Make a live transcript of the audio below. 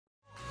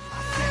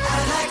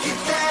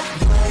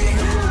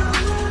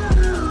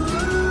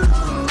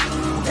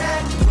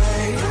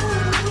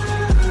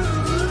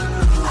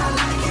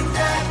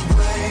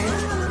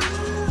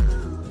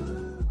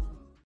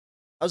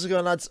How's it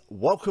going, lads?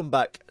 Welcome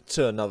back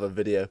to another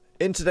video.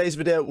 In today's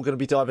video, we're going to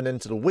be diving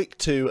into the week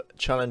 2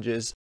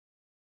 challenges.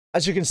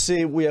 As you can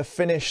see, we have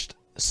finished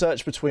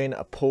search between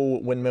a pool,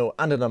 windmill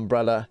and an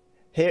umbrella.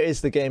 Here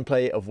is the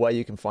gameplay of where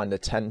you can find the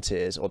 10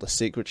 tiers or the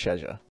secret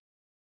treasure.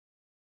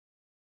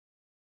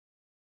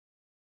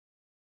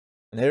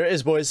 And here it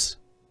is, boys.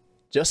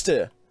 Just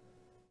here.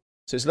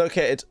 So it's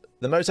located,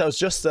 the motel's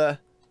just there,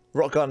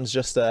 rock garden's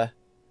just there.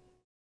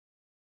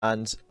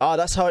 And,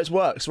 that's how it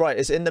works. Right,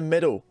 it's in the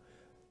middle.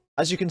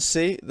 As you can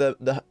see,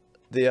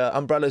 the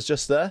umbrella is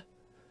just there,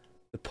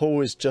 the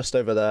pool is just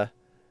over there,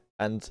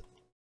 and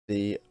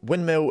the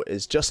windmill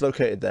is just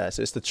located there.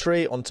 So it's the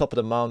tree on top of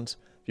the mound.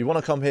 If you want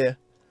to come here,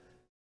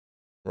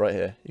 right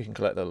here, you can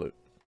collect the loot.